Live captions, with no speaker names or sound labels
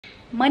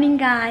Morning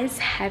guys,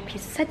 happy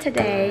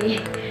Saturday.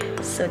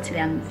 So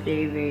today I'm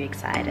very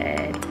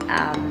excited.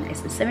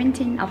 It's the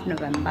 17th of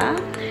November.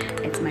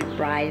 It's my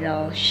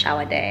bridal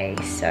shower day.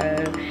 So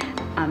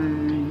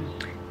I'm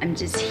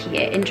just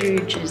here.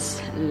 Andrew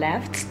just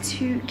left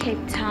to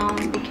Cape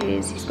Town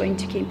because he's going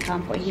to Cape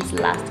Town for his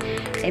last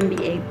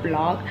MBA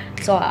vlog.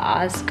 So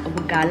I asked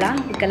Bugala.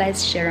 Bugala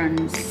is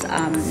Sharon's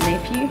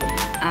nephew,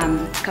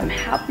 to come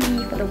help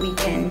me for the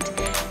weekend.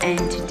 And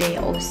today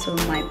also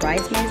my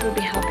bridesmaids will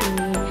be helping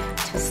me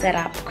to set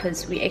up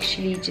because we're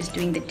actually just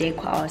doing the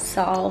decor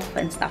ourselves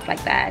and stuff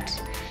like that.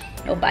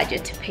 No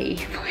budget to pay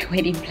for a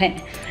wedding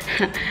planner.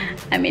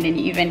 I mean an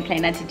event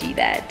planner to do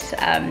that.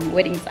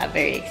 Weddings are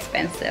very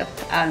expensive.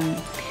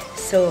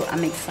 So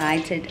I'm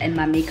excited, and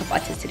my makeup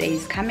artist today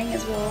is coming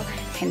as well.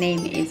 Her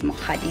name is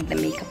Mohadi, the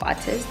makeup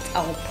artist.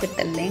 I'll put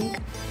the link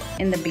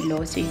in the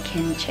below so you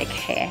can check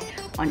her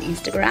on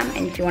Instagram,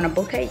 and if you want to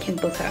book her, you can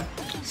book her.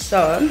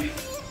 So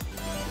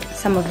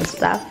some of the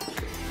stuff,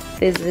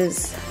 this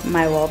is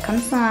my welcome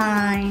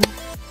sign,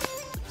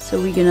 so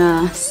we're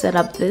gonna set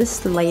up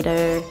this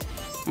later,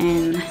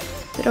 and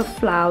a bit of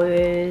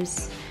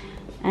flowers,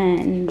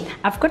 and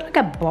I've got like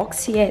a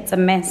box here, it's a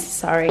mess,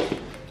 sorry,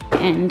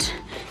 and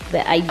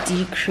the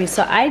ID crew.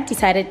 So I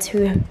decided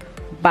to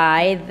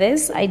buy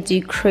this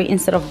ID crew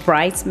instead of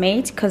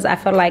bridesmaid because I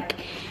feel like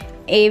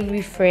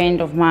every friend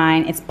of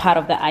mine is part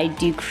of the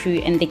ID crew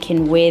and they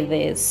can wear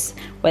this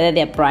whether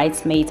they're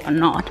bridesmaids or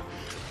not.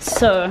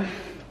 So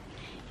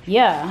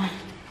yeah,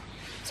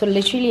 so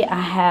literally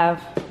I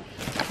have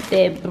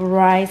the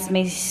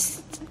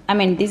bridesmaids, I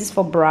mean this is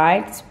for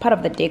brides, part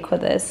of the decor,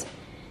 this,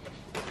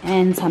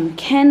 and some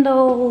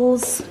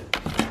candles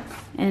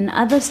and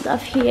other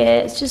stuff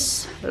here. It's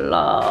just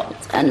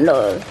lots and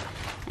lots.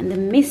 And the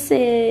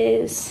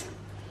misses,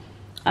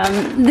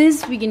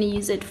 this we're gonna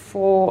use it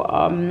for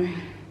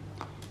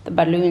the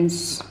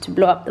balloons, to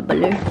blow up the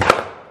balloon.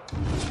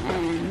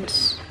 And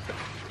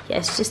yeah,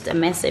 it's just a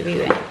mess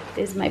everywhere.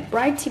 There's my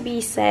bride to be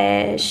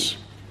sash,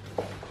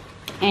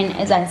 and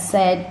as I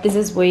said, this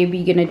is where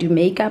we're gonna do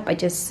makeup. I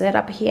just set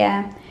up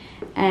here,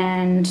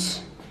 and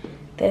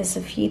there's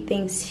a few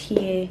things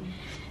here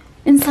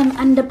and some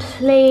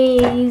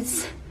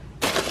underplays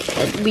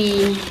that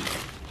we,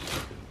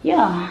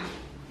 yeah,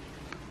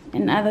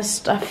 and other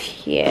stuff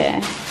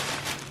here.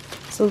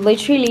 So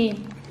literally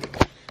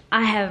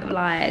I have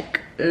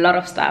like a lot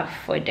of stuff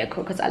for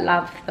decor because I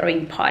love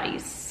throwing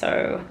parties.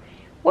 So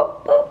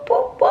whoop, whoop,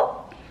 whoop,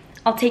 whoop.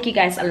 I'll take you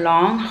guys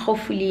along,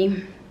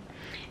 hopefully.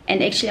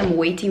 And actually I'm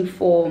waiting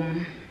for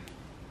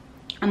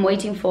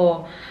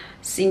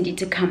Cindy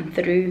to come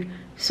through.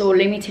 So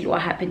let me tell you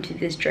what happened to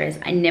this dress.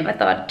 I never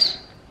thought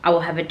I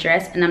will have a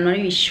dress, and I'm not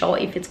even sure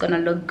if it's gonna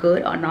look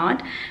good or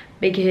not,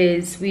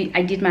 because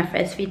I did my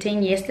first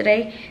fitting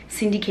yesterday.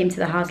 Cindy came to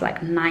the house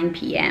like 9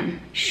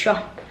 p.m.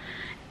 sure,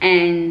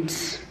 and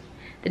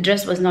the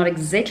dress was not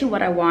exactly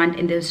what I want,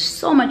 and there's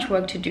so much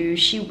work to do.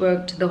 She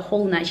worked the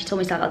whole night. She told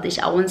me,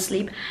 I won't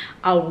sleep,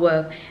 I'll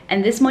work.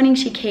 And this morning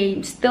she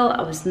came, still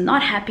I was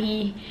not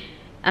happy.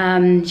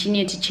 She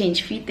needed to change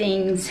a few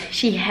things.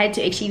 She had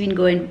to actually even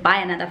go and buy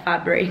another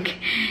fabric.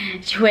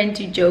 She went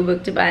to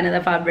Joburg to buy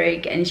another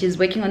fabric, and she's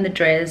working on the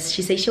dress.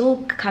 She said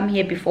she'll come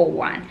here before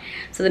 1.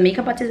 So the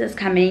makeup artist is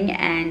coming,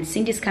 and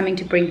Cindy's coming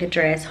to bring the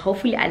dress.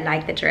 Hopefully I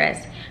like the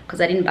dress because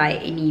I didn't buy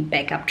any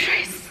backup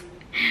dress.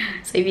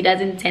 So if it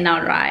doesn't turn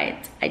out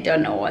right, I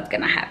don't know what's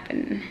gonna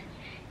happen.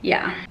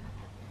 Yeah.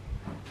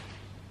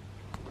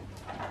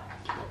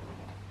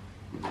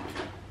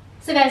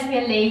 So guys, we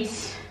are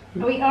late.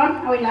 Are we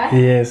on? Are we live?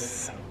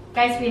 Yes.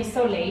 Guys, we are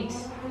so late.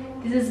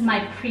 This is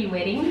my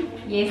pre-wedding.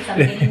 Yes, I'm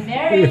getting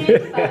married.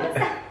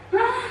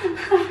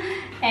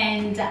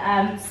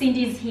 And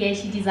Cindy's here.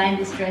 She designed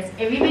this dress.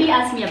 Everybody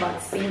asked me about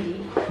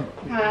Cindy.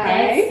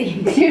 Hi.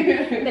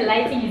 Cindy. The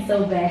lighting is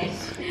so bad.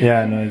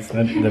 Yeah, no, it's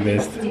not the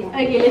best.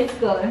 Okay, let's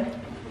go.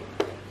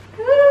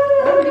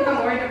 I'm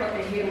worried about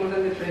the hair more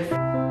than the dress.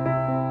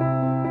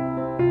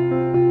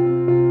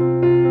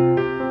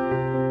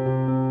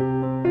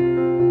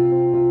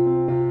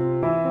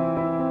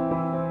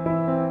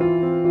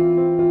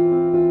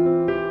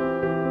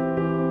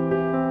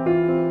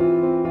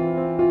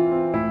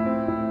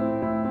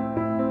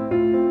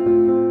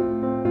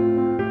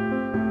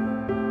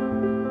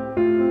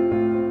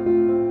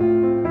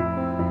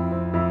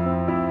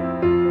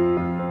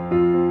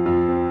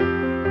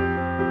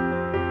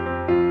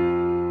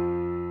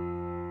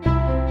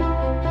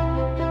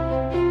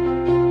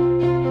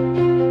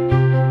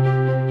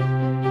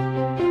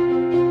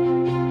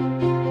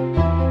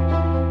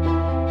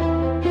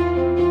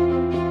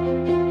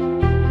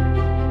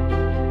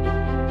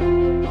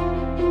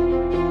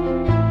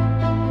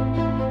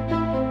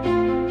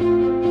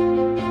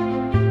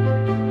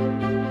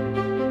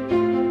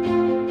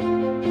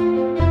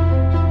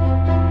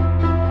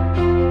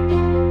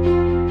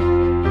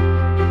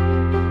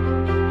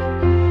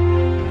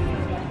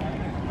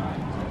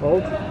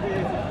 Hold.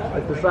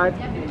 At the side.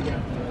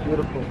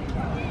 Beautiful.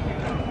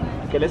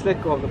 Okay, let's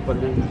let go of the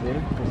balloons,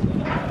 yeah?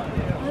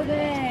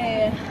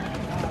 Okay.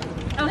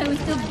 Okay, we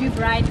still do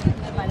bride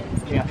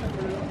balloons. Yeah.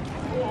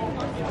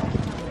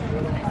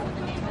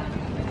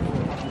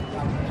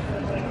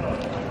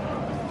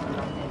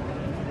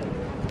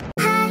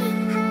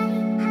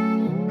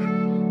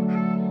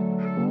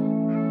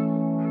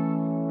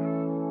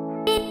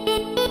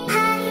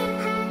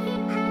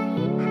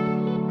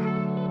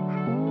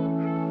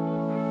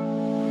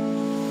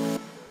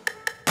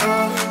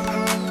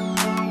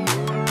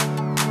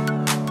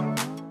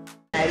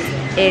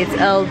 It's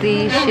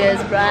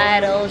Aldicia's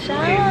bridal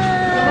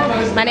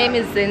shower. My name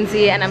is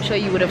Zinzi, and I'm sure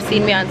you would have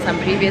seen me on some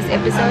previous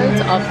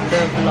episodes of the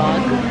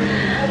vlog.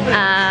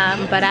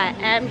 But I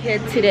am here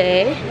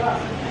today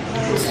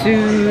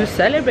to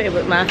celebrate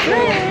with my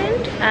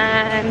friend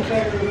and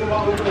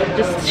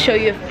just show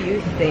you a few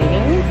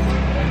things.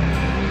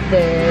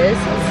 This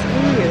is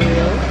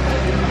Muriel.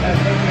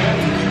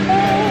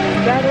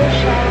 Bridal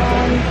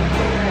shower.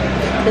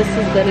 This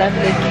is the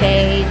lovely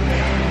cake.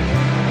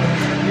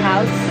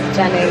 How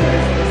stunning is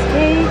this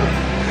cake?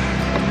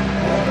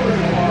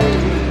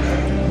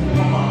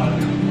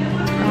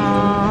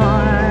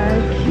 Ah,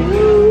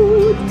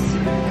 cute.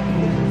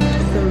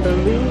 Some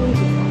balloons,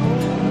 of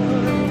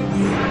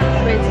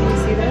course. Wait till you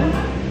see them.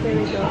 There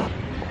we go.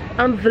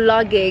 I'm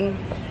vlogging.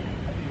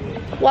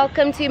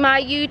 Welcome to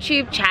my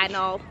YouTube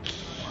channel.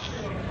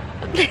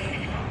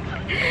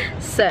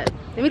 So,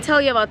 let me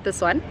tell you about this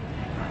one.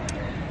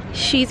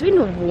 She's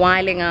been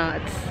whiling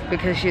out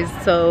because she's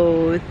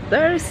so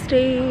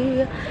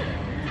thirsty.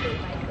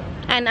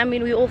 And I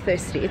mean, we're all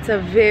thirsty. It's a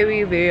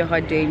very, very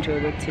hot day in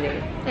Joburg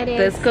today. It is.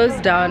 This goes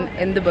down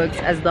in the books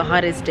as the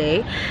hottest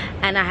day.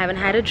 And I haven't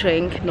had a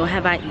drink, nor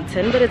have I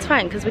eaten. But it's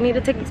fine because we need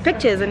to take these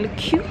pictures and look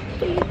cute.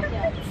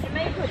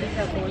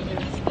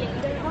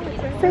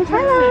 Say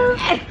hello.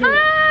 Hi.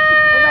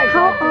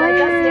 How are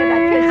you?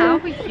 How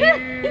are you?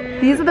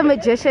 These are the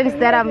magicians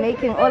that are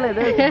making all of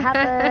this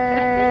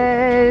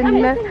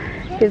happen.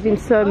 It's been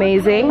so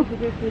amazing.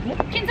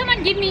 Can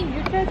someone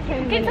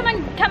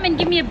come and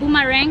give me a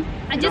boomerang?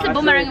 Just a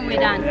boomerang and we're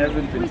done.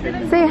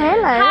 Say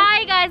hello.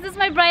 Hi guys, this is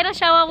my bridal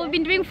shower. We've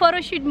been doing photo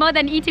shoot more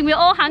than eating. We're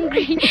all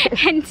hungry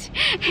and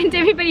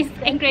everybody's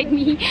angry at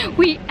me.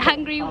 We're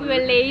hungry, we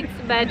were late,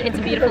 but it's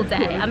a beautiful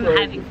day. I'm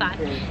having fun.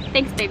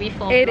 Thanks baby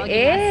for vlogging us.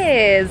 It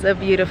is a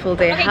beautiful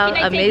day. Okay, how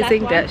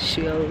amazing does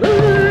she look?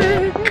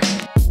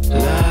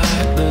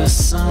 Like the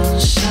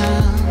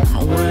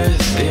sunshine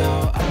with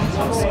your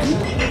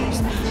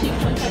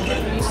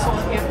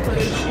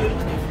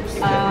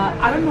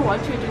I don't know what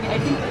you're doing. I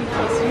think it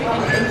was you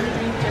and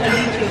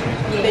YouTube.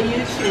 The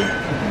YouTube.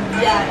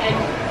 Yeah, and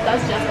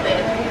that's just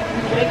it. We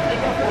worked a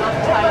couple of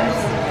times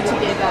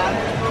together.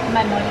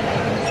 My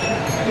modeling.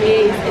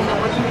 Yes, and the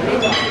working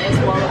agency as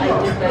well. I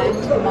did that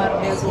model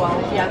as well.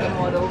 Yeah, the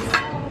models.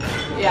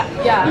 Yeah,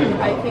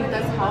 I think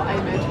that's how I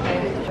met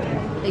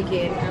her.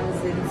 Again, I'm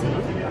Zinzi.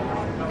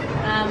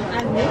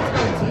 I met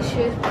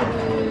Aldisha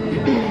through,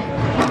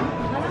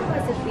 how long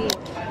was it been?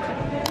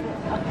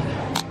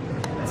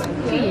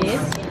 2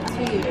 years.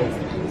 2 years.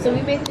 So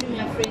we met through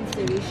my friend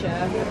Sarisha,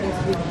 who happens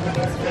to be my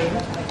best friend.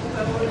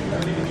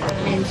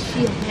 And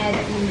she had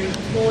been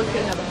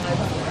talking about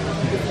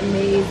this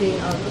amazing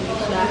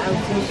Aldisha and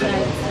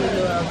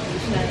Tulu,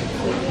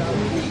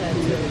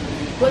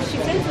 Was she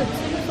friends with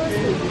Tulu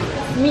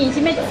first? Me, she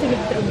met Tulu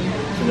through me.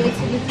 She met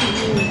Tulu through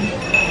you.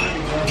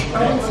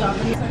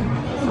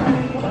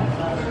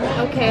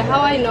 Okay,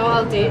 how I know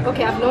Aldesha?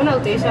 Okay, I've known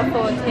Aldesha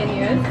for 10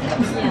 years.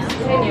 Yeah.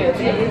 10 years,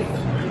 it is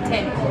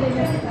 10.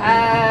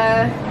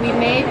 We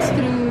met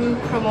through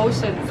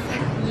promotions.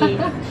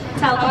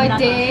 Our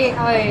day,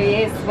 oh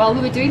yes, while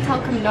we were doing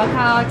Telkom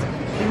Knockout,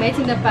 we met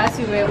in the bus,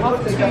 we were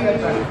off to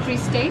Free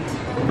State.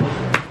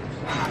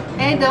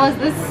 And there was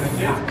this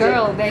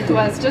girl that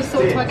was just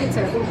so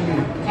talkative.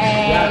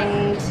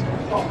 And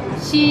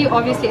she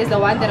obviously is the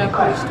one that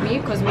approached me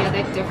because we are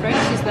that different.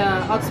 She's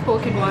the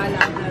outspoken one,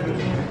 I'm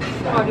the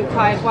probably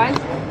quiet one.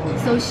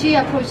 So she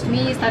approached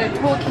me, started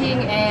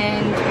talking,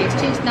 and we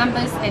exchanged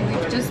numbers, and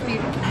we've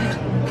been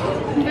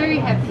very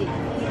happy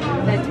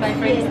that my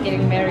friend is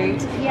getting married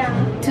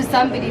to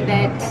somebody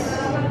that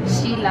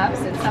she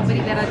loves and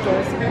somebody that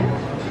adores her.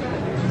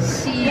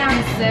 She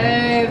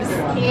deserves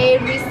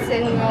every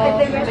single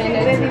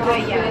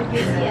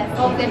minute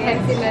of the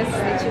happiness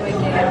that you are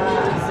getting. You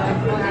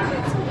deserve all of it.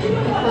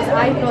 Because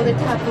I know the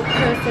type of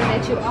person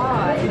that you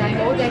are, and I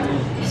know that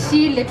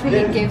she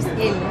literally gives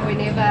in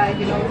whenever,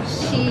 you know,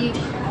 she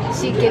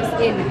gives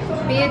in,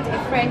 be it a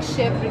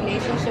friendship,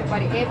 relationship,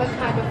 whatever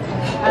kind of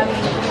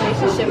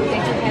relationship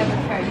that you have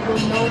with her, you will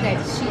know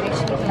that she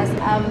actually does.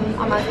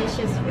 I'm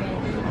Aldesha's friend.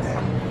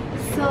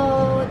 So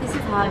this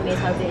is how I met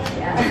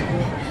Aldesha.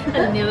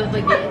 I'll never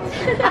forget.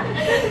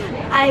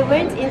 I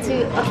went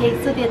into, okay,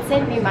 so they had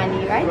sent me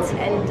money, right?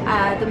 And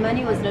the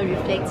money was not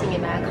reflecting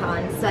in my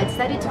account. So I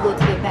decided to go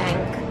to the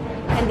bank.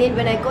 And then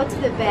when I got to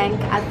the bank,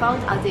 I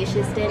found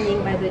Aldesha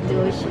standing by the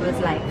door. She was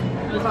like,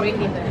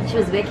 she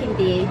was working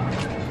there,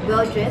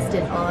 well dressed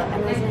and all. And I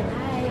was like,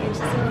 hi. And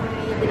she said, hi.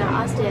 Then I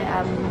asked her,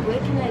 where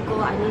can I go?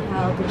 I need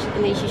help.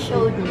 And then she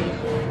showed me.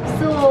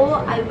 So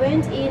I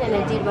went in and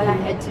I did what I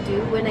had to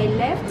do. When I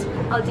left,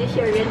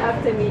 Aldesha ran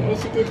after me and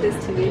she did this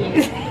to me.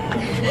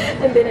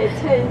 And then I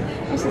turned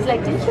and she's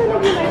like, didn't you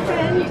want to be my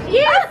friend?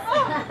 Yes!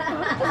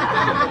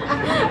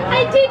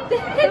 I did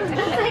that. I was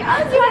like, I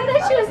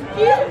thought she was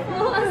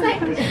beautiful. I was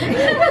like,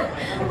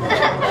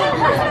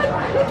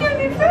 we can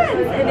be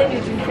friends. And then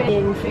we've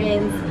been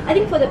friends. I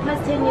think for the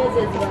past 10 years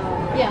as well.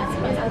 Yes,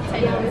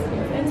 we've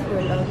been friends for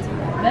a long time.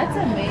 That's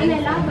amazing. And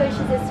I love her.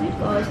 She's a sweet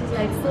girl. She's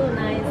like so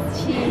nice.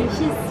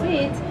 She's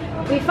sweet,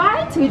 We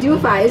fight, we do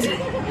fight.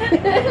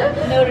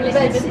 No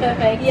relationship is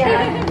perfect.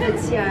 Yeah, but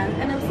yeah,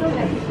 and I'm so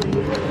happy for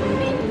you.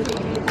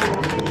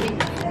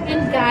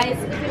 And guys,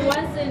 if it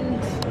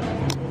wasn't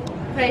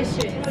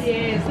precious,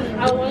 yes,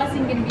 I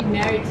wasn't gonna be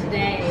married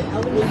today. I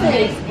wouldn't be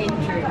this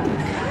entry.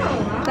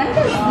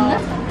 That is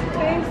nothing.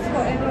 Thanks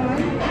for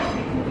everyone.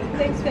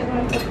 Thanks for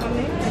everyone for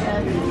coming.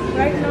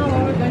 Right now,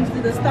 what we're going to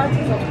do, the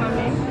starters are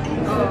coming.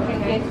 So we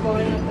can get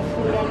going with the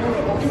food. I know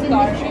we're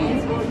starting.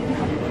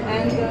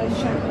 And the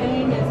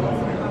champagne is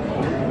also coming.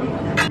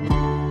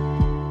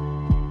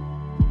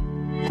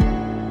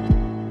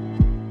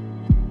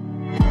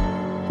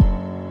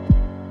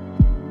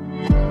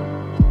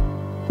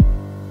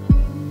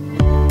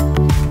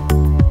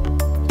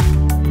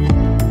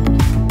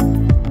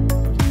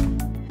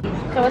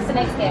 So what's the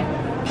next game?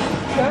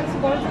 Let's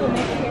go to the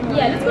next game.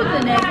 Yeah, let's go to the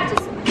next.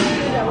 Just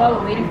while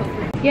we're waiting for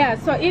food. Yeah,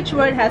 so each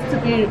word has to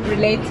be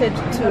related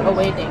to a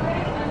wedding.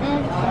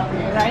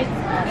 Right?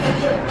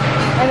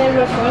 And then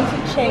we're going to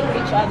check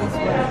each other's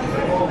words.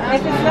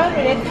 If it's not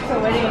related to a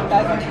wedding, it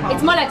doesn't count.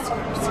 It's more like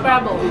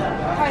Scrabble.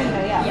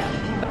 Kinda, yeah.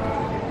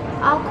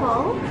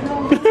 Alcohol.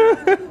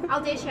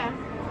 Aldesha.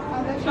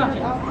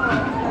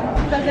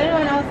 Does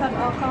anyone else have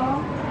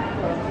alcohol?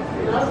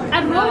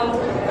 And roll. So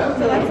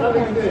that's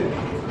okay.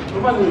 I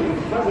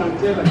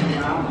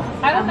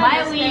don't My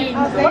understand. win.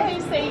 What are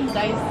you saying,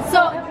 guys? So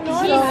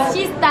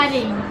she's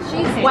studying.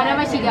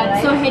 Whatever she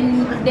got. So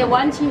the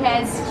one she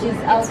has, she's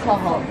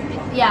alcohol.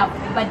 Yeah,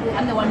 but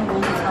I'm the one who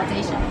holds this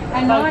foundation.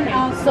 And no one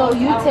else. So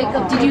you take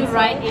a Did you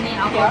write any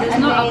alcohol? There's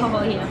no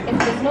alcohol here. If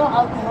there's no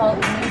alcohol,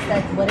 it means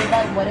that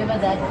whatever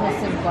that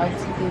person got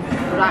is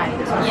Right.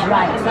 Yeah.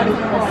 right. It's not even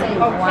the same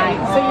wine.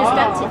 So you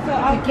started. So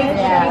I'll get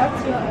Yeah.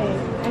 what's your age?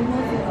 And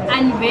who's your age?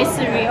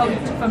 Anniversary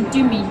from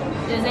Dumi.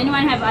 Does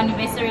anyone have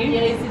anniversary?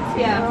 Yes, it's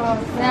here.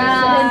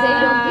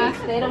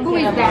 They don't Who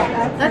care is about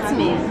that? That's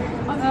me.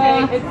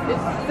 Okay,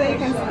 so you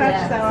can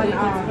scratch that one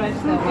out.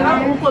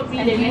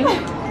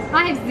 I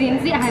have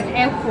Zinzi, I have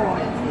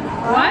aircon.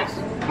 What?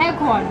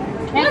 Aircon.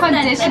 Air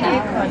conditioner.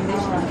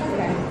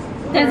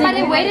 But a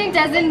wedding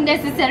doesn't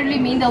necessarily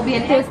mean there'll be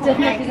an aircon.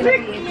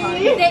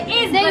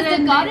 There is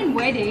a garden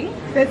wedding.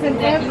 There's an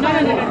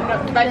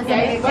aircon, but in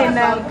a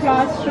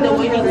classroom, the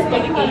wedding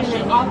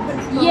dedication.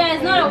 Yeah,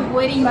 it's not a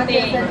wedding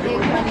thing. I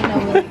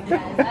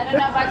don't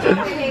know about your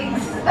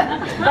weddings.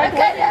 My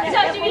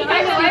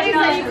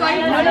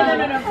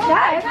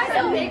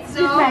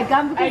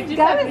gum because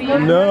gum is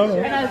good. No.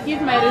 And I'll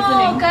give my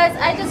reasoning. Because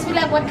I just feel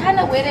like what kind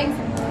of weddings?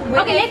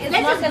 Okay,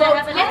 let's just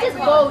vote. Let's just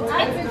vote.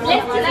 Let's just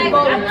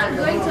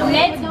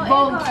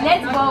vote.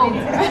 Let's vote.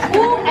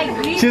 Who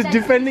agrees? She's that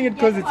defending it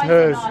because it's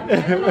hers. No,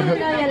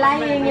 you're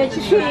lying, you're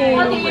cheating.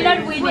 Okay, you're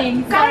not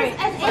winning. Sorry.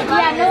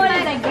 Yeah, no one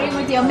is agreeing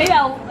with you. Maybe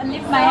I'll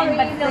lift my hand,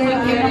 but still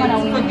you're not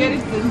gonna win.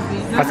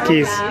 As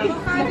keys.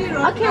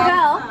 Okay,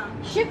 well,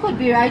 she could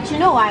be right. You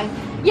know why?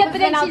 Yeah, but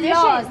then Because she when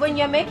lost. when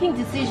you're making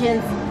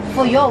decisions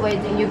for your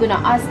wedding, you're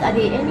gonna ask, are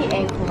there any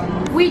alcohol?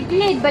 We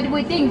did, but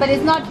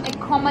it's not a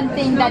common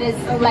thing that is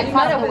like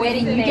part of the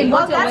wedding. You can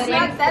go to a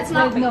wedding. That's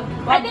not. No.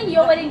 I think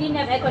your wedding didn't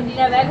have aircon.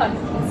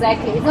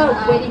 Exactly. It's not a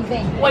wedding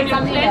thing. When you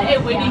Something plan that- a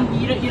wedding,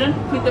 you don't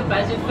put the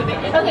budget for the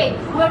aircon. Okay,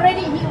 we're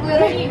already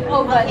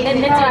over. Let's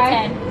your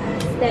turn.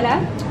 Stella?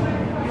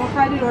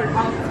 Mohadi or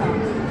Alta?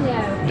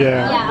 Yeah.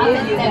 Yeah. Yeah, I'll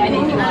just step in.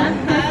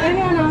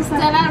 Anyone else have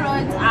Stella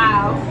wrote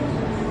aisle.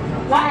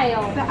 Why?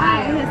 the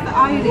eye? Yes, the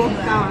eye you walk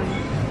down.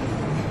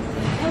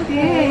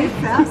 Okay,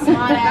 that's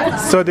Smart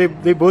ass. So they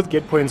both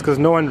get points because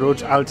no one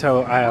wrote Alta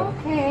or Isle.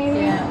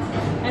 Yeah.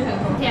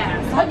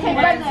 Okay,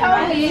 but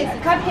tell me, I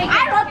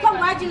wrote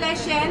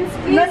congratulations.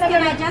 Please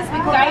can I just be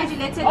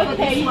congratulated for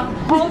Okay, this one?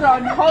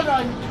 hold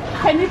on.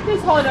 Can you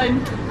please hold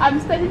on? I'm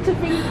starting to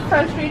feel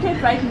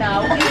frustrated right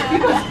now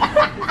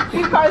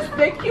because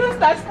the queue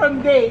starts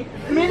from there.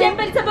 Yeah,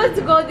 but it's supposed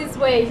to go this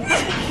way.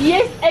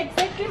 Yes,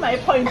 exactly my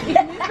point. It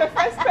means the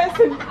first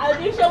person,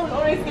 Alicia will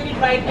always get it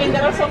right, and the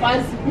rest of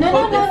us. No.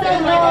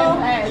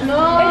 As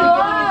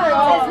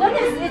long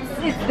as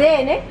it's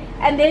there, ne?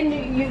 And then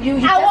you I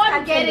just won't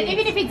cancel get it.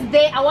 Even if it's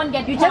there, I won't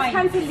get You points. just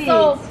cancel it.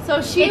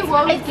 So she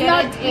won't it's get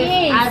not it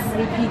if if I've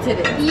repeated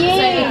it.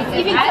 Yes, So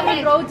even I someone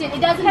did- wrote it, it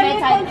doesn't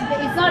matter.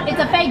 It's not. It's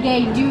a fair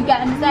game. Do you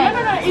understand?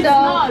 No, it's so,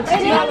 not.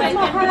 Thank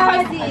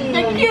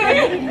you.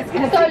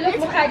 So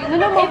look,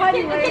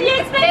 Mukhadi. Can you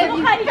explain to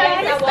Mukhadi?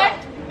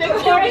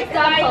 For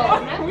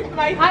example, with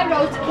my I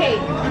wrote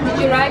cake. Did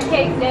you write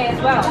cake there as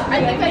well?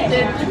 I think I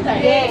did.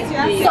 Yes.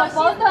 So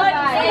both of us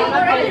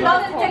already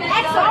lost points.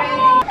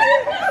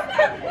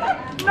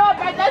 No,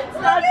 but that's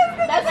not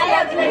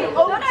very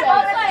open.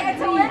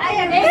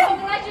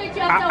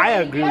 I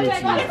agree with you. No,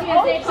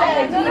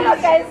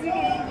 guys,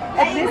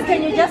 at least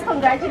can you just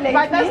congratulate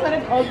But that's me? not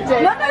an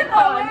object. No,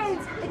 wait.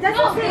 It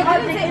doesn't say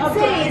object, it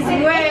says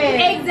word.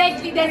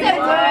 Exactly, there's a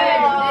word.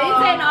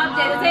 It's an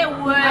object, it's a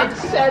word.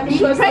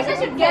 Pressure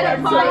should get a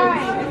point.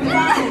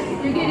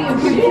 You're getting a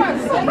point.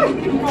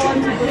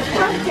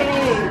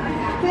 okay.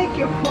 Take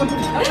your phone.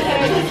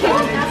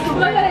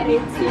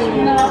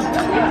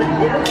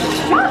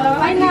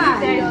 Why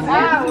not?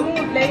 Wow,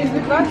 ladies, we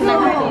got so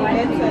many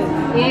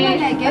letters.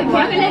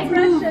 Let's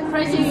move.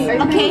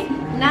 Okay,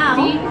 now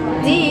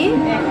D,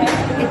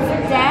 it's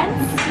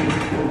dance,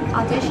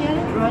 audition,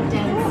 road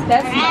dance.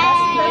 That's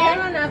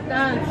everyone have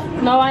done.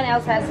 No one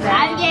else has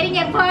that. I'm getting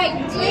a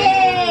point.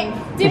 Yay!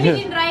 Did we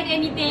didn't write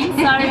anything?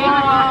 Sorry.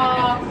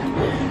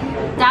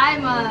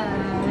 Diamond.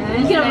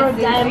 You could have wrote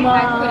diamond. I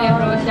could have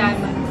wrote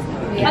diamond.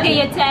 Yeah. Okay,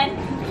 you're 10.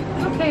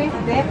 Okay,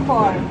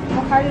 decor.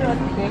 How do you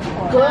wrote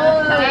decor?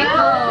 Good.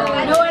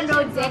 No one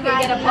wrote decor.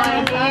 Get a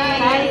point.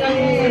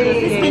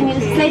 Can you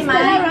say mine? I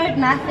wrote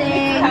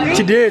nothing.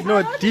 She did,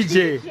 no,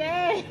 DJ.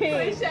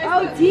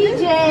 Oh,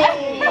 DJ.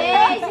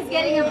 Yay, she's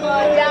getting a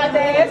point. Yeah,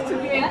 there has to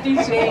be a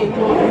DJ.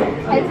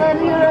 I thought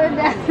you wrote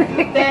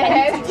nothing. There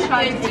has to be a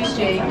DJ.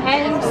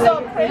 And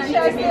so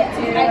precious.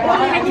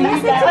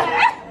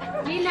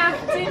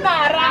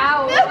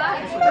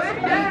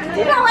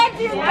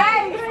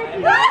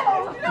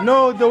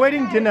 No, the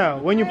wedding dinner,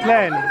 when you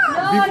plan,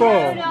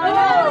 before.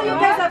 No, you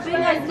guys are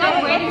being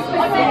Not wedding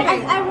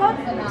specific. I wrote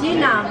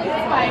dinner.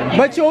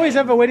 But you always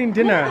have a wedding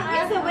dinner.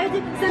 It's a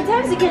wedding.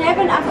 Sometimes you can have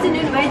an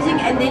afternoon wedding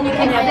and then you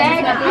can have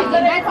dinner.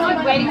 That's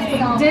not wedding.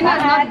 Dinner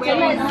is not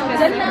wedding.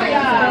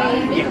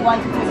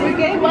 We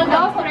gave Well,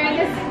 no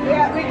friends.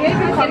 we gave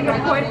you some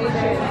point with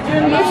it.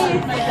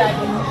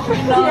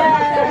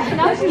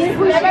 Now she's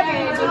Never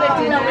been to the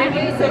dinner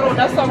wedding,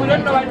 so we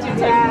don't know what you're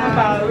talking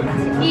about.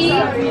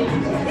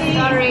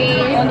 Sorry.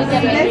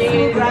 Let's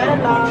move right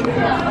along.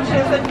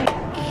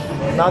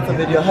 Now it's a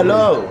video.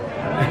 Hello.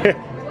 Okay,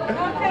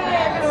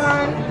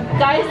 everyone.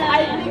 Guys,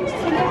 I think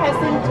Tina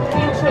hasn't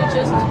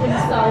introduced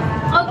himself.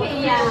 Okay,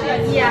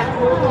 yeah.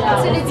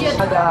 So it's your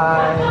Hi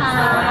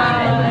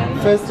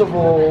guys. First of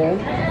all,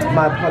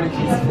 my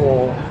apologies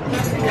for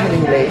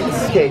coming late.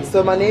 Okay,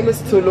 so my name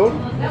is Tulu,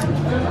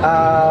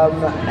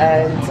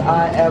 and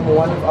I am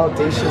one of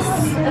Audacious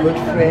good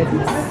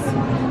friends.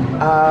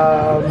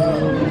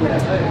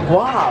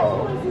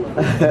 Wow.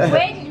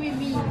 Where did we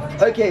meet?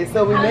 Okay,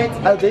 so we met,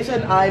 Audacia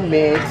and I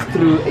met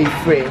through a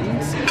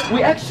friend.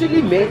 We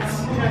actually met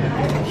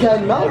here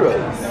in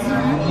Melrose.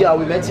 Yeah,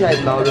 we met here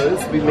in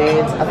Melrose. We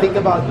met, I think,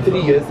 about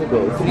 3 years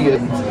ago. 3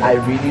 years. I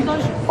really,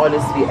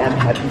 honestly am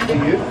happy for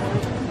you.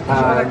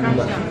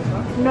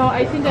 No,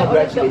 I think that the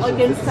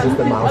audience This is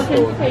the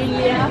milestone.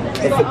 failure.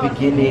 It's the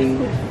beginning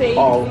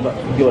of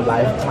your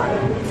lifetime.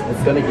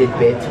 It's gonna get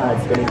better.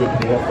 It's gonna get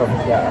bigger from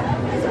here.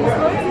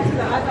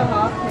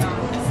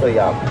 So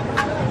yeah,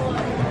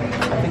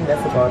 I think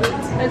that's about it.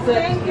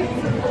 Thank you.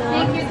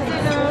 Thank you,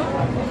 Tina.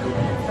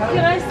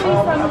 Can I say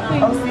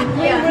something?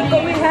 Yeah,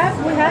 we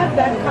have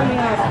that coming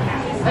up.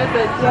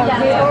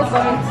 Yeah, we're all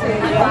going to.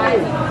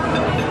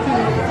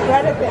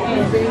 Right at the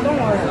end, don't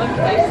worry.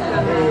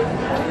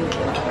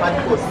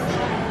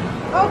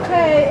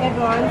 Okay,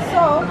 everyone.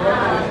 So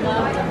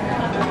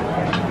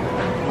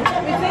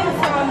we sent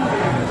some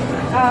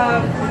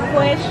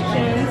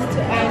questions to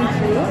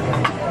Andrew,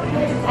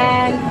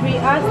 and we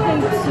asked him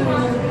to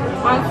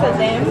answer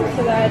them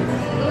so that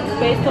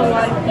based on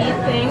what he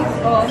thinks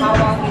or how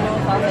well he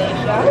knows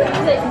Audacia.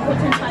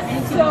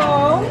 So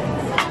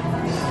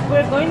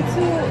we're going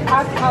to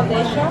ask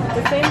Audacia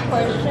the same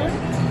question,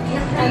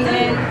 and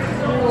then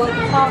we will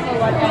talk about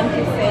what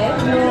Andrew said,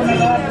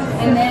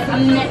 and then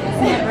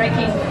Net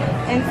breaking.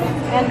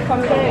 and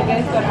compare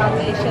against what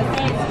Audacia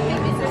said.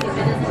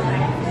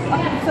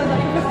 Okay, so the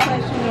first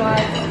question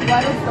was,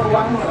 what is the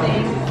one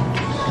thing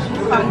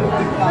you can't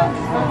live without?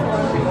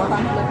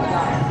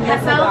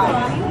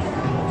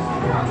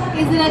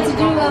 Isn't that to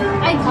do with,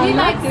 I do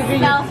like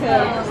cell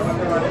phone.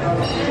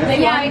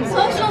 Yeah, it's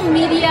social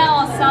media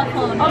or cell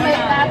phone. Or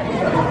makeup.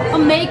 Or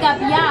makeup,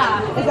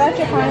 yeah. Is that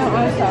your final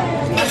answer?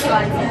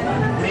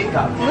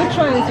 Makeup. Which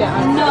one is your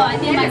answer? No, I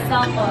think my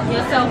cell phone.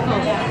 Your cell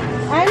phone.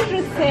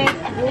 Andrew said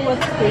who was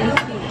green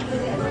tea.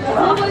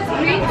 Who was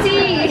green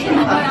tea?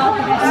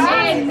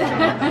 Men.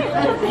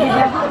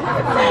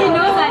 He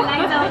knows I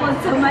like cell phone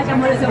so much. I'm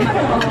always on my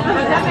phone.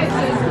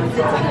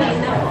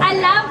 I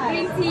love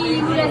green tea.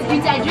 Who does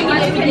green tea? I drink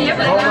it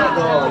every day. Oh my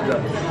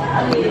god.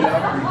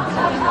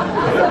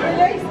 So the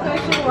next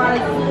question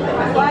was,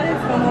 what is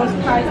the most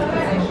prized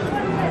possession?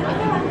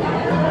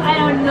 I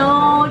don't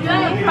know. Do I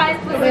have a prize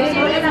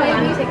position?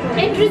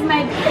 Andrew's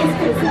my prize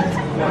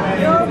position.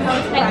 Your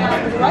most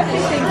prized. What do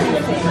you think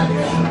you say?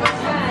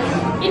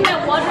 In my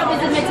wardrobe,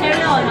 is it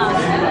material or not?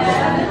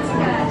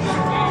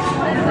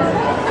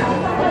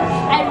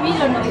 I really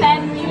don't know.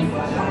 Family.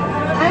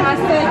 I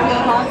said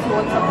your hot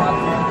water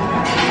bottle.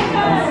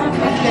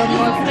 That's your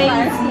most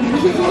prized.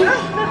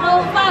 Oh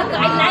fuck!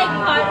 I like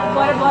hot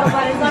water bottle,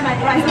 but it's not my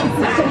prize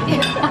position.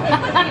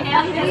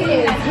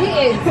 He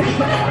is.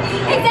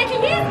 Exactly,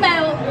 he is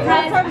my That's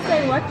prize. what I'm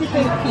saying. What do you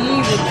think he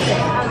would say?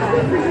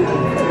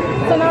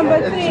 So number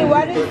 3,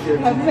 what is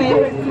her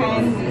favorite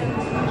candy?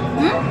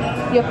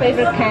 Your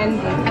favorite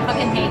candy? I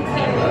fucking hate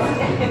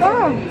candy.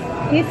 Oh,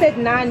 he said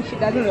none. She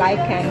doesn't like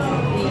candy.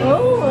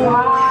 Oh,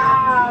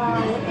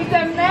 wow. It's a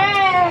match.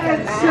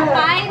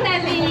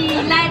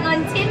 Finally, like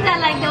on Tinder,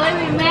 like the way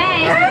we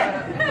met.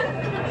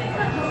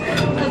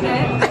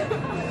 Okay.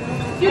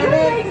 You don't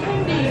like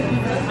candy.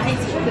 I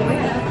should do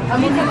it.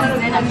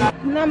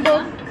 I'm Number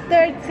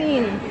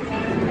 13.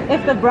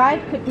 If the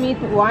bride could meet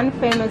one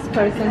famous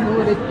person, who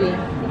would it be?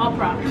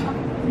 Oprah.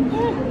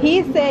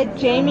 He said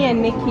Jamie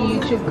and Nikki,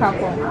 YouTube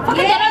couple.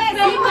 Okay, they're not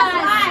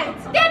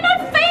famous. They're not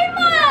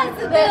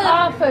famous. They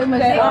are famous.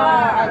 They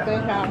are.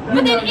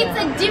 But then it's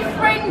a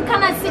different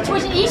kind of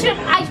situation.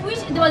 I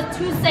wish there was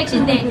two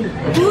sections there.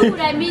 Who would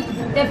I meet?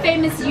 The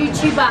famous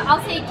YouTuber.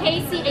 I'll say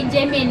Casey and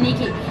Jamie and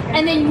Nikki.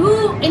 And then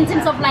who, in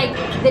terms of like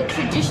the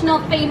traditional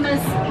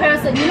famous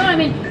person, you know what I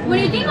mean? When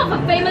you think of a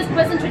famous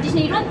person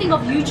traditionally, you don't think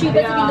of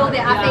YouTubers even though they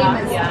are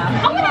famous.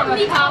 I want to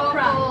meet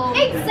Oprah.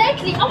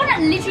 Exactly. I want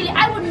to literally,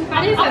 I want to meet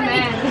Oprah.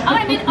 I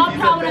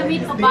want to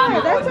meet Obama.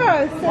 Yeah, that's what I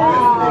was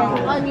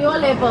saying. On your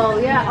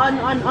level, yeah,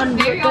 on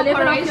Very the level of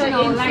your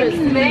operational, like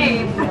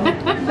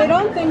interest. They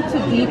don't think too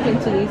deep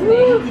into these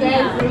things.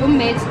 Yeah,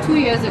 roommates 2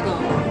 years ago.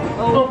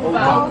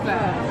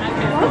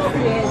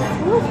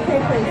 Whose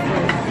paper is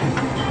this?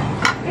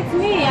 It's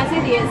me. I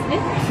said yes.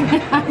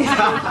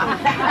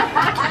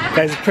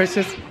 Guys,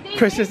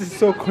 Precious is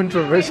so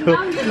controversial.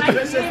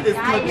 Precious is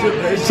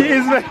controversial. She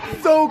is like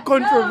so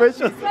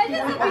controversial. On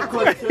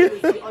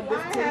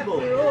this table.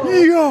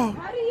 Yeah.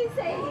 How do you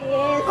say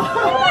yes?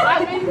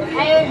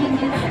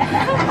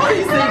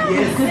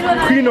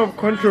 Queen of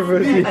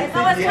controversy. I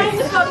was trying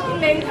to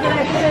calculate, but I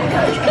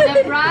couldn't.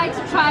 The bride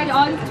tried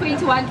on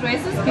 21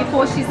 dresses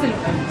before she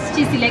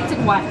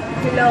selected one.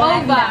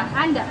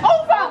 Under.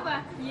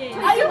 Yes.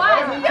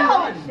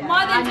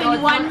 More than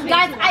 21.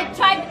 Guys, I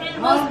tried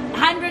almost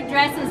 100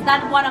 dresses.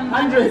 That's what I'm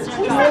 100. No,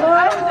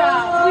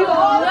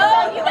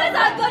 you guys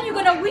are thought you're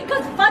gonna win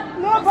because fuck.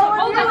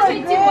 Over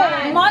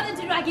 21. More than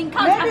 21. I can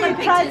count how many Maybe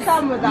you tried pictures.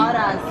 some without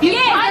us.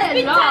 Yeah,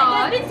 there's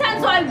been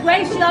times where I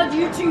went without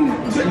you too.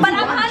 But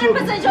I'm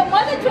 100% sure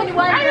more than 21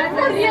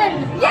 dresses.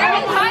 Yeah,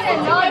 I tried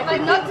a lot,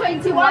 but not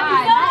 21. No,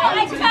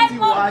 I tried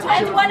more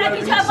 21. I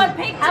can show my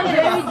pictures.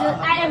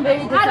 I am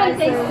very decisive. I don't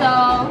think so.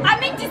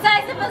 I'm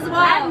indecisive as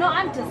well.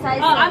 I'm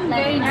decisive. Oh, I'm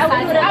very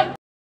decisive.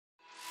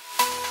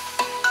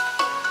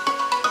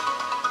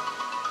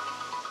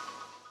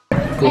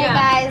 Hey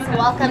guys,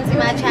 welcome to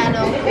my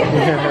channel.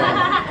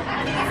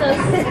 So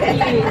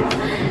sweet.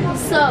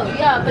 So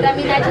yeah, but I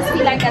mean, I just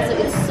feel like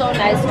it's so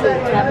nice to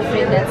have a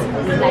friend that's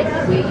like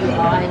where you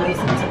are and you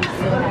seem to be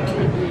so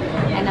happy,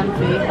 and I'm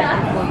very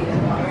happy for you.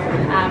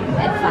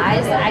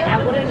 Advice, I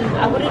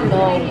wouldn't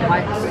know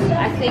what.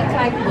 I think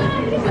like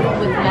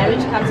with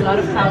marriage comes a lot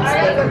of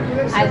counseling,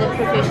 either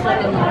professional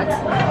or not,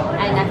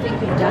 and I think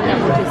you've done that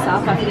with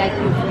yourself. I feel like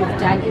you've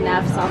done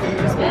enough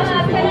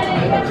self-introspection for you to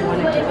know that you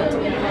want to do it,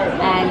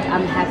 and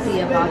I'm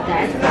happy about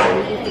that. But I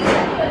really think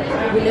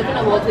that we live in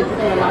a world where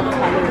people are not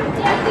tolerant.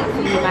 I think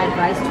for me, my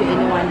advice to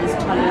anyone is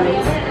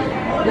tolerance.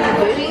 We're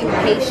very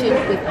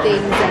impatient with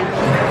things and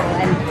people,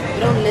 and we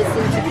don't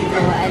listen to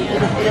people, and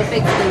it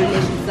affects the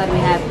relationships that we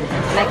have.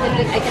 And I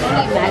can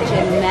only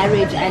imagine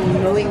marriage and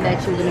knowing that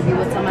you're going to be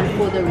with someone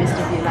for the rest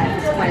of your life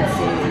is quite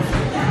serious.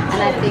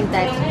 And I think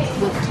that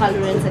with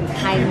tolerance and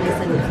kindness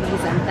and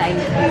please and thank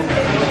you,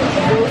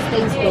 those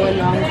things go a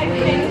long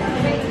way.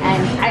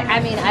 And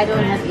I mean, I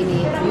don't have any.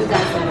 You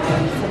guys are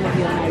married, some of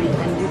you are married,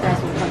 and you guys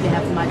will probably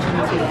have much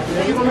more to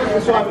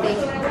elaborate. So I think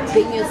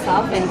being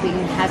yourself and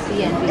being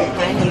happy and being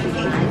kind and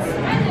being nice,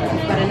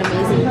 you've got an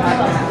amazing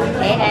partner.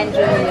 Hey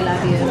Andrew, we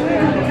love you.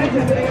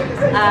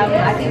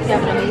 I think you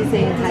have an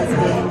amazing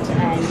husband,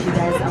 and you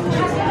guys are wish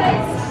you the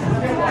best.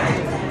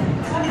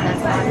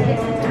 That's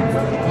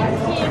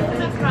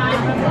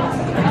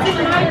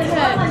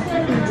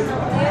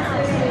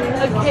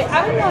Okay,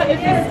 I don't know if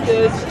it's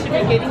good to be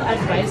getting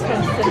advice from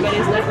somebody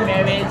who's not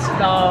married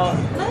or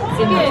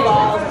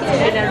involved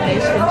in a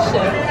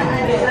relationship.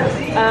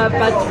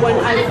 But when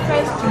I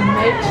first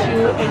met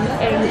you and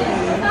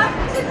Andrew,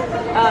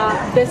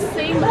 the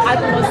same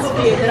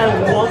atmosphere that I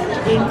walked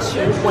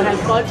into when I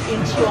got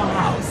into your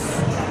house,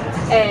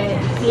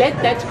 let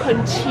that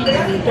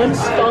continue. Don't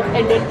stop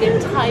and don't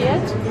get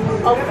tired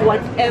of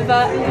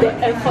whatever the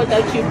effort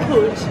that you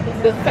put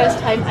the first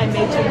time I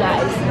met you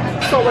guys.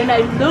 So when I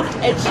looked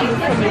at you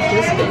from a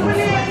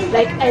distance,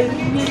 like I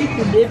really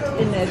believed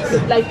in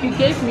it. Like you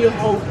gave me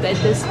hope that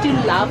there's still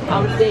love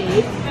out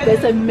there.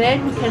 There's a man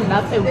who can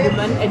love a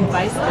woman and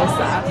vice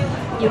versa.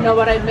 You know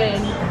what I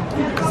mean?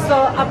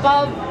 So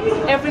above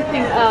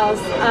everything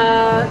else,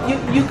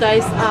 you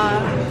guys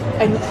are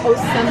an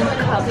awesome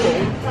couple.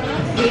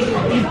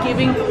 You're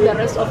giving the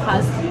rest of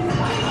us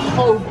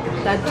hope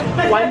that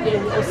one day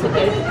we'll also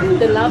get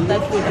the love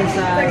that we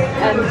deserve.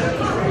 And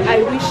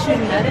I wish you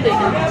nothing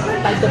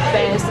but the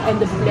best and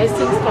the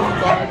blessings from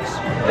God,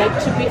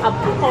 like to be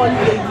upon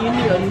your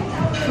union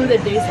through the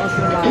days of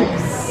your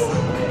lives.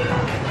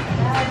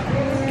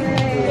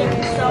 Thank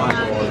you so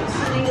much.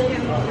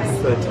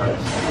 So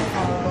touched.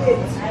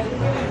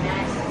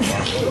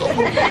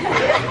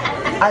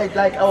 I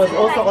was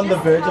also on the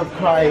verge of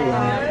crying. I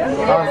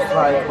was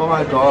like, oh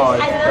my god,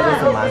 that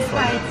was a nice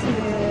one.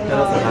 That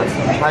was a nice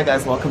one. Hi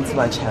guys, welcome to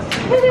my channel.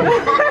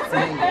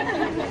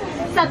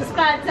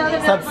 Subscribe, tell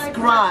them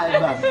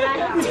Subscribe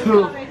to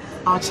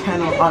our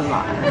channel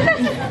online.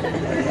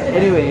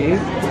 Anyway,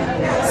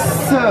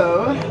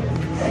 so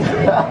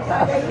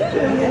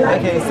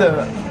Okay,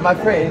 so my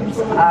friends,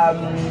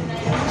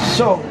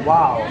 sure,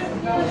 wow,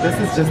 this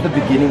is just the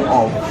beginning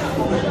of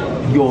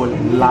your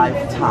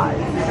lifetime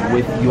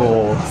with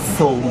your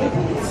soulmate.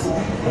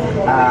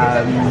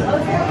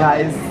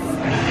 Guys,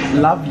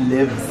 love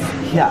lives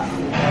here.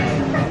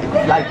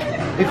 Like,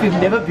 if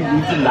you've never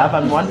believed in love,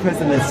 I'm one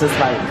person that's just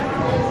like,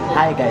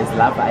 hi guys,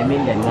 love, I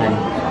mean the none.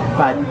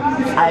 But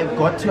I've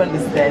got to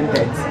understand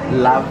that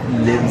love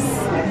lives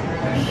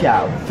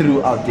here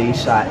through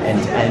Audacia and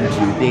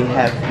Andrew. They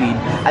have been,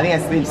 I think I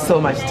spent so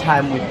much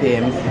time with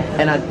them,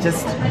 and I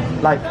just,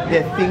 like,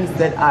 there are things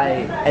that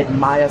I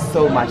admire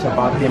so much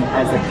about them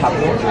as a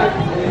couple,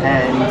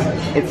 and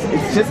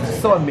it's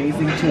just so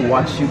amazing to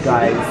watch you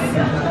guys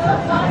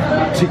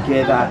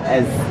together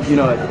as, you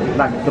know,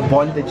 like the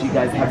bond that you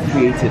guys have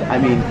created. I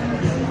mean,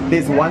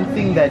 there's one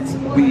thing that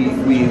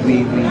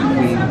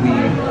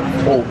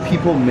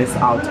people miss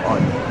out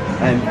on,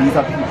 and these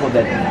are people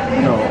that,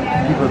 you know,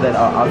 people that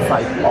are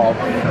outside of,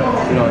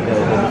 you know, the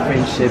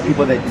friendship,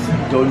 people that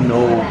don't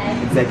know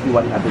exactly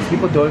what happens.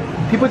 People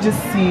just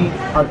see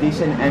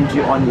Audacia and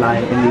Andrew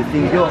online and they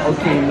think, oh,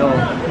 okay, no,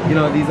 you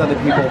know, these are the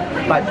people.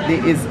 But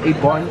there is a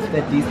bond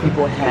that these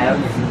people have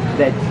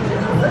that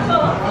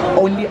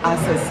only us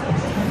as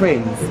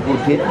friends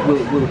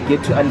will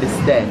get to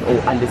understand, or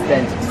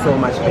understand so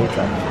much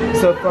better.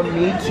 So from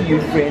me to you,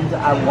 friend,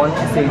 I want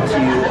to say to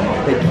you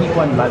that keep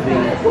on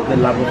loving the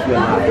love of your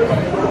life.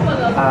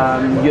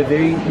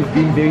 You've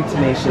been very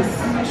tenacious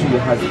to your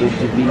husband.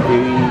 You've been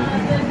very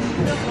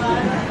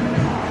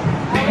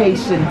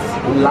patient,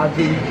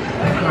 loving,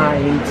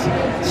 kind,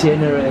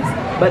 generous,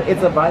 but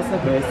it's a vice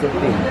versa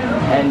thing,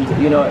 and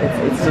you know,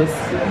 it's just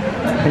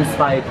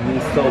inspired me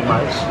so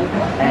much,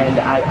 and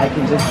I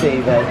can just say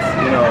that,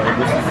 you know,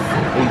 this is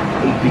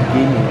a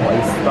beginning or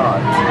a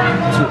start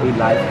to a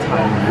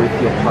lifetime with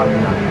your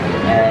partner,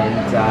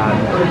 and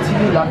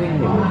continue loving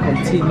him,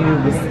 continue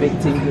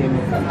respecting him,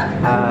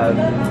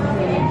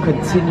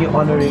 continue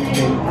honoring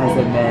him as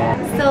a man.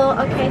 So,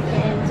 okay,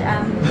 friend,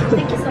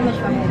 thank you so much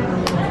for having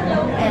me.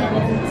 And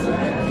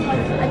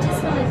I just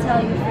want to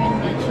tell you, friend,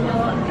 that, you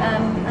know,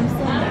 I'm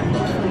so happy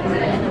for you,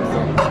 and I'm so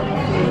proud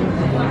of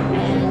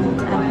you. And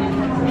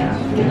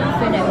you know,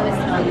 friend, I always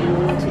tell you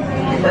to be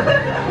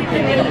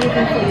ready even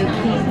for your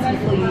kids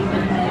before you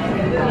even have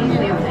them. Pray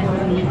for your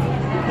family,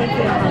 pray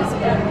for your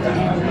husband,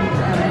 and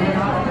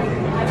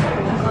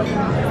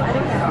I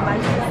don't have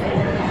much to say.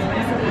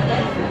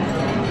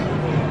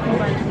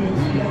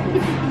 Congratulations.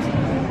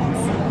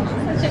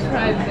 Such a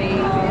cry baby.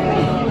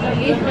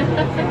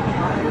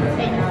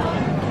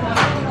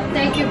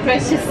 Thank you,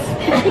 precious.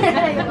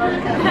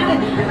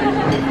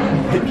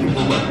 Thank you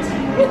for what?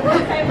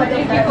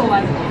 Thank you for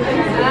what?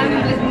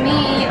 With me,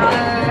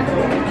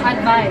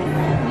 advice.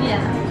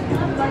 Yeah.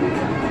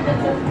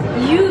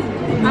 You've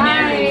been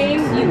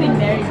married.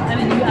 I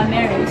mean, you are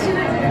married.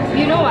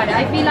 You know what?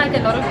 I feel like a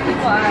lot of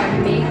people are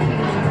making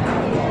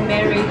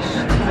marriage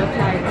look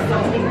like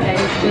something that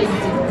is just,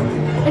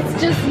 it's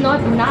just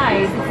not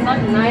nice. It's not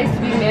nice to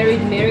be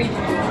married.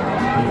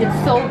 It's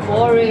so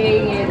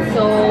boring, it's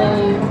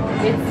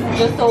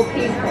just so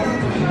painful.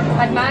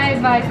 But my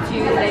advice to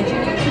you is that you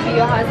need to be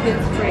your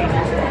husband's friend.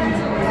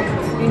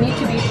 You need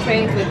to be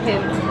friends with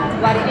him.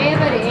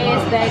 Whatever it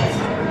is that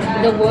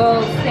the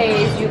world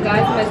says you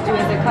guys must do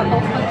as a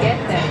couple, forget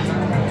that.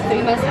 So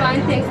you must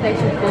find things that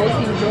you both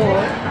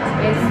enjoy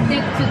and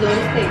stick to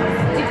those things.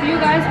 If you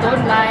guys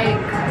don't like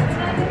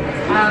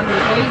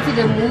going to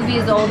the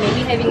movies or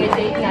maybe having a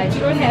date night,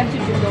 you don't have to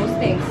do those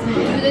things.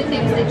 Do the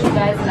things that you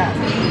guys love.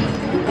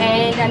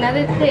 And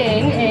another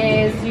thing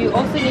is you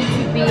also need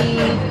to be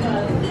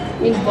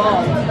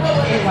involved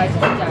in what he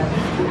does.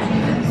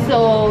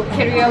 So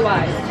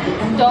career-wise,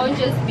 don't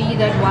just be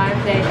that one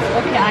that,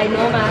 okay, I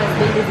know my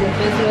husband is in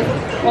business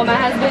or my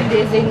husband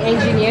is in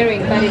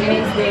engineering, but it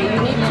ends there. You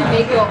need to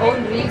make your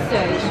own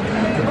research,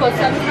 because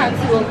sometimes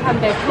he will come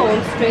back home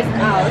stressed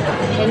out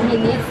and he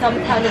needs some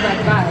kind of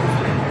advice.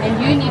 And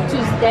you need to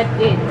step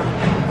in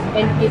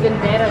and give him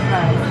that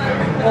advice,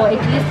 or at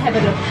least have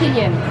an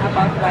opinion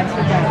about what he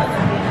does.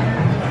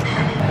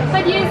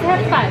 But yes,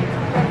 have fun.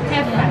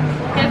 Have fun.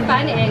 Have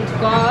fun, and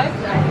God,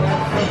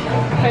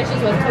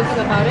 Precious was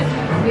talking about it,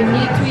 you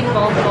need to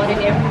involve God in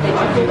everything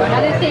you do.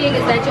 Another thing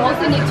is that you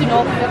also need to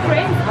know who your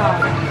friends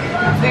are.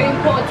 It's very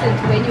important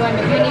when you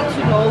need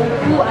to know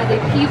who are the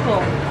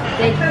people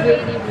that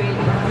really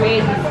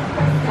mean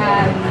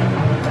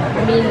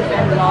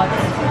a lot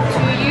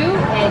to you,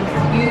 and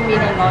you mean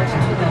a lot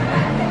to them.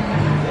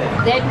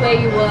 That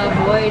way you will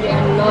avoid a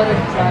lot of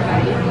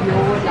drama in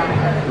your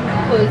life.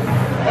 Because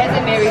as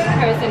a married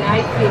person, I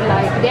feel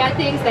like there are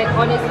things that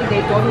honestly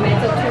they don't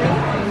matter to me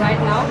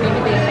right now. Maybe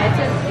they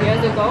mattered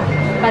years ago,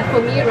 but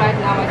for me right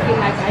now, I feel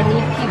like I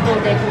need people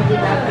that really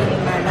love me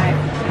in my life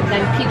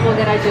than people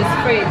that are just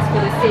friends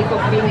for the sake of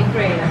being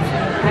friends.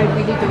 I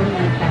really don't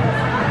need that.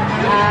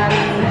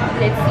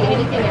 Let's see,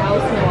 anything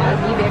else? No, I'll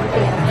leave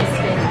everything else to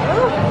stay.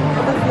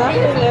 There's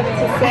nothing left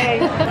to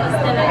say.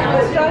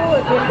 The struggle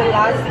with the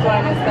last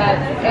one is that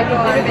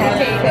everyone has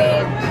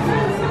said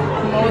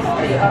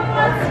mostly of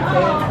what's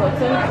very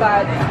important,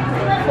 but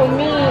for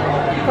me,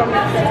 from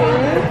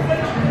experience,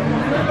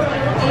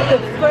 the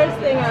first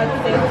thing I'd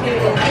say to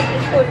you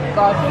is put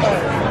God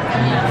first.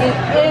 In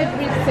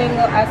every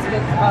single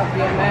aspect of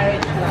your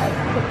marriage life,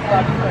 put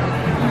God first.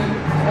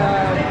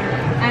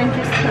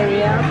 Andrew's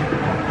career,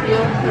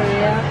 your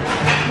career,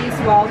 his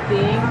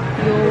well-being,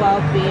 your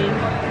well-being,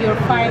 your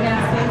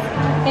finances,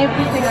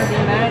 everything of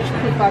your marriage,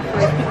 put God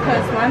first.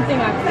 Because one thing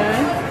I've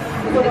learned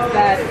is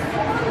that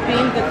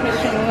being the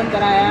Christian woman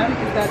that I am,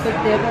 is that the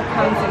devil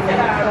comes in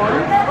many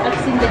forms. I've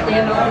seen the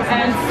devil,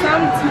 and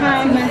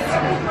sometimes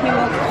he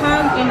will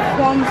come in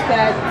forms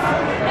that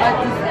are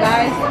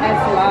disguised as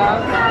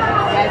love,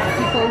 as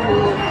people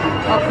who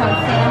are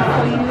concerned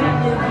for you,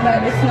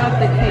 but it's not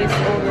the case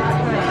all the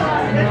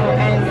time, you know.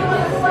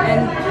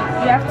 And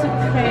you have to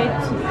pray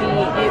to be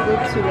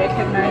able to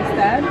recognize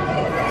that,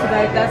 so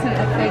that it doesn't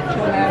affect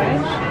your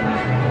marriage.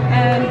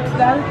 And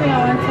the other thing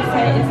I want to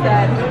say is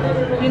that,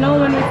 you know,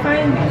 when we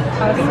find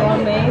our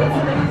soulmate,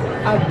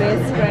 our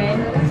best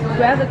friend,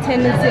 we have a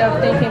tendency of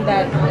thinking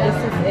that this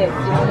is it,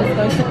 you know, it's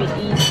going to be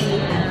easy,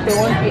 there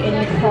won't be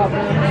any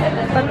problems.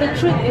 But the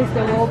truth is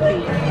there will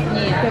be.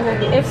 There will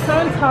be. If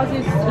someone tells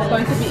you it's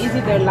going to be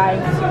easy, they're lying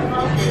to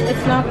you.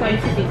 It's not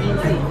going to be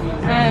easy.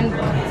 And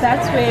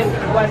that's where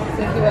what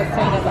Cindy was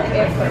saying about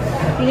effort.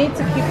 You need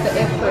to keep the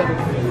effort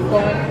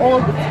going all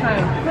the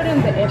time. Put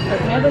in the effort,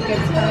 never get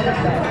tired of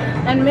that.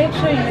 And make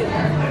sure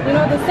you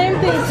know, the same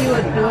things you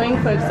were doing,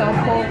 for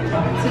example,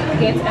 to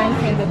get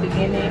Andrew in the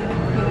beginning,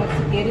 you know,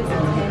 to get his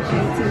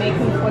attention, to make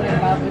him fall in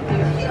love with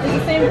you. It's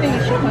the same thing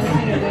you should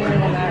continue doing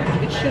in a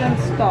marriage. It shouldn't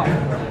stop.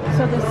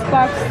 So the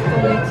sparks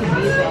still need to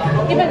be there.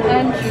 Even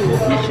Andrew,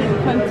 he should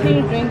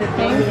continue doing the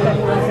things that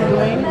he was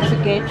doing to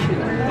get you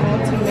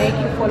know, to make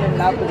you fall in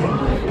love with him.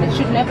 It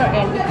should never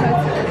end, because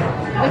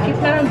if you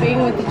plan on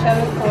being with each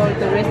other for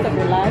the rest of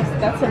your lives,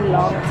 that's a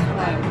long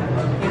time.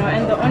 You know,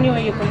 and the only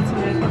way you're going to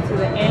make it to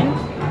the end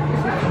is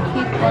if you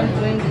keep on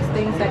doing these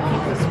things that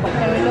keep us spark.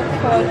 And we look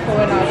forward for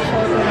when our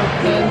children are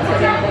playing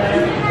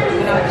together,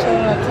 when our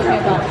children are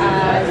talking about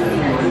us,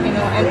 you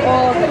know, and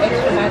all the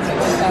extra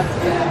magical stuff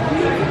together.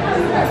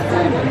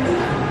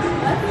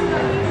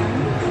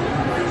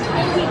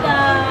 Thank you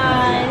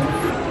guys.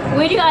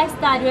 Where do I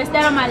start? Do I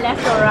start on my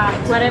left or right?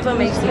 Whatever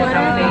makes you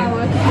happy.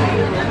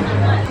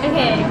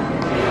 Okay.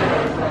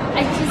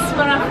 I just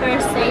want to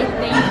first say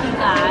thank you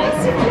guys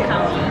for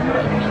coming.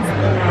 It means a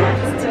lot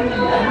to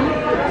me.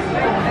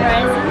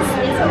 Presence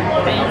is a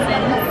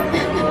present.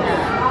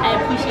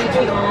 I appreciate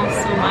you all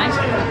so much.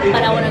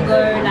 But I want to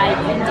go like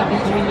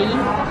individually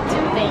to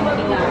thank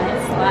you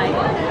guys. Like,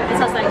 this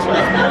was like, should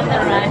I start on the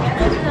right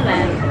or to the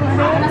left?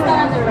 I'm going to start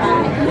on the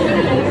right.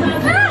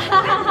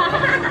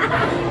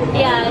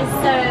 Yeah,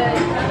 so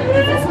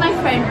this is my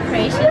friend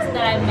Precious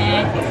that I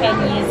met 10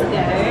 years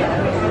ago.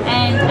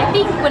 And I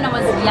think when I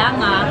was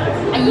younger,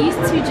 I used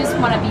to just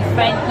want to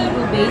befriend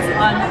people based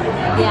on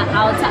their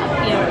outer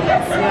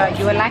appearance. Yeah,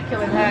 you were like it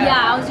with her.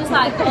 Yeah, I was just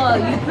like, oh,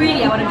 you're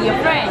pretty, I want to be your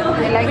friend.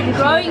 Like but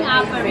growing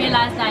up, I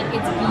realized that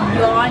it's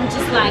beyond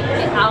just like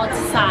the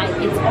outside.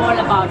 It's all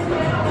about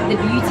the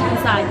beauty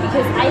inside.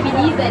 Because I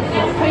believe that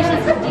if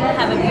Precious didn't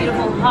have a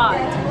beautiful heart,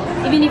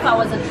 even if I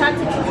was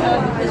attracted to her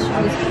because she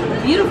was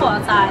beautiful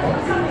outside,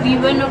 we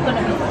were not going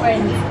to be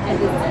friends at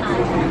this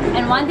time.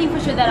 And one thing for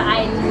sure that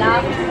I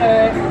loved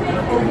her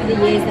over the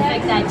years, the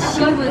fact that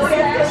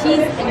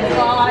she's a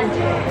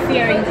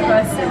God-fearing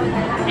person.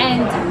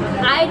 And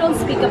I don't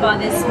speak about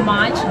this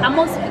much. I'm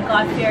also a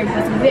God-fearing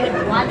person. We had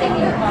one thing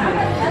in common.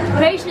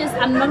 Precious,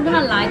 I'm not going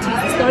to lie to you,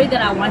 it's a story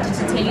that I wanted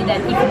to tell you,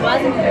 that if it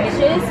wasn't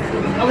Precious,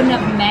 I wouldn't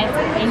have met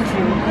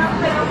Andrew.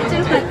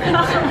 Just like,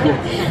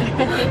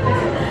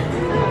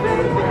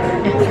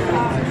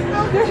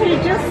 He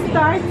just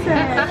started.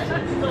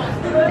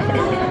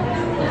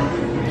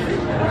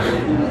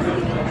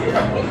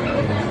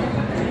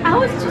 I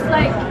was just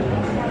like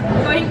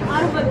going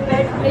out of a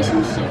bad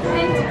relationship,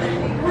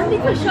 and one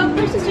thing for sure,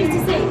 Precious used to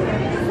say,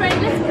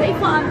 friend, let's pray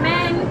for our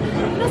man.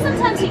 You know,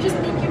 sometimes you just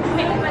think you're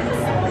praying, but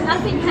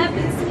nothing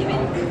happens. Even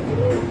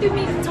to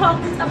me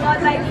talked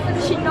about like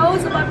she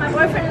knows about my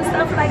boyfriend and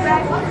stuff like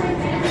that.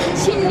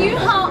 She knew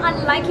how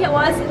unlucky I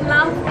was in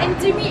love, and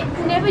to me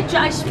never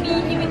judged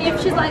me, even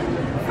if she's like,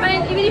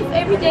 friend, even if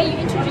every day you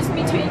introduce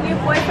me to a new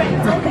boyfriend,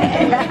 it's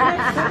okay.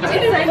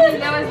 Even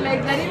when I was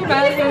like, that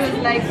was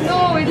like,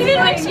 no, it's even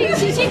fine.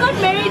 When she got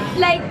married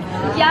like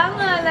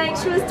younger, like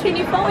she was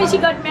 24 when she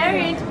got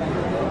married.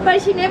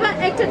 But she never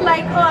acted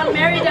like, oh, I'm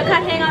married, I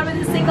can't hang out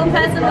with a single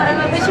person,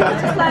 whatever. But she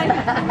was just like,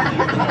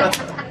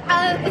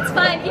 it's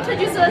fine,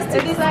 introduce us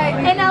to this.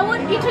 And I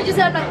would introduce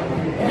her, I'm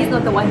like, he's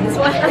not the one, this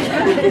one. Kind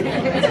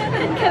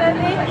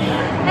of thing.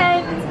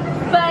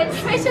 But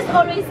Precious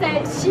always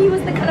said, she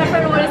was the kind of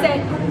friend who always said,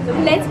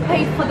 let's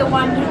pray for the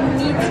one who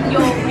needs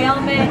your real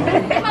man.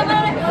 And my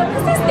mom like, oh,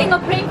 this is thing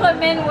of praying for a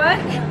man work?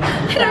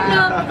 I don't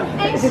know.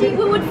 And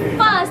we would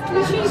fast.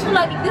 Literally, she was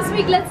like, this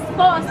week let's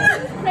fast.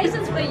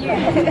 Praises for you.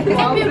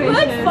 And we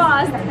would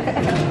fast.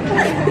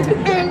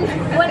 And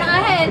when I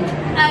had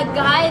a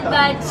guy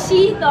that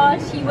she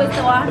thought he was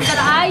the one, but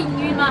I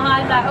knew in my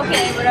heart like,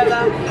 okay,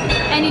 whatever.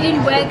 And it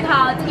didn't work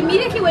out.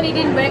 Immediately when it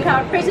didn't work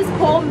out, Precious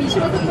called me. She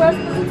was the first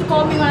person to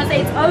call me when I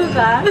say it's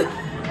over.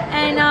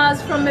 And I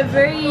was from a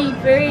very,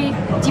 very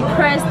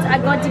depressed, I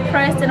got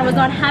depressed and I was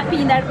not happy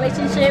in that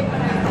relationship.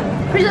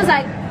 Precious was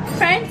like,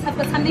 friends, I've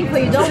got something for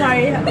you, don't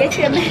worry, I'll get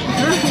you a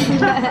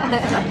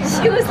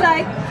man. She was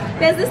like,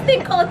 there's this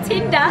thing called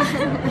Tinder.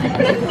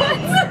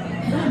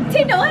 What?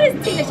 Tinder, what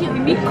is Tinder? She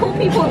meet cool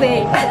people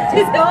there.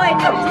 Just go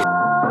and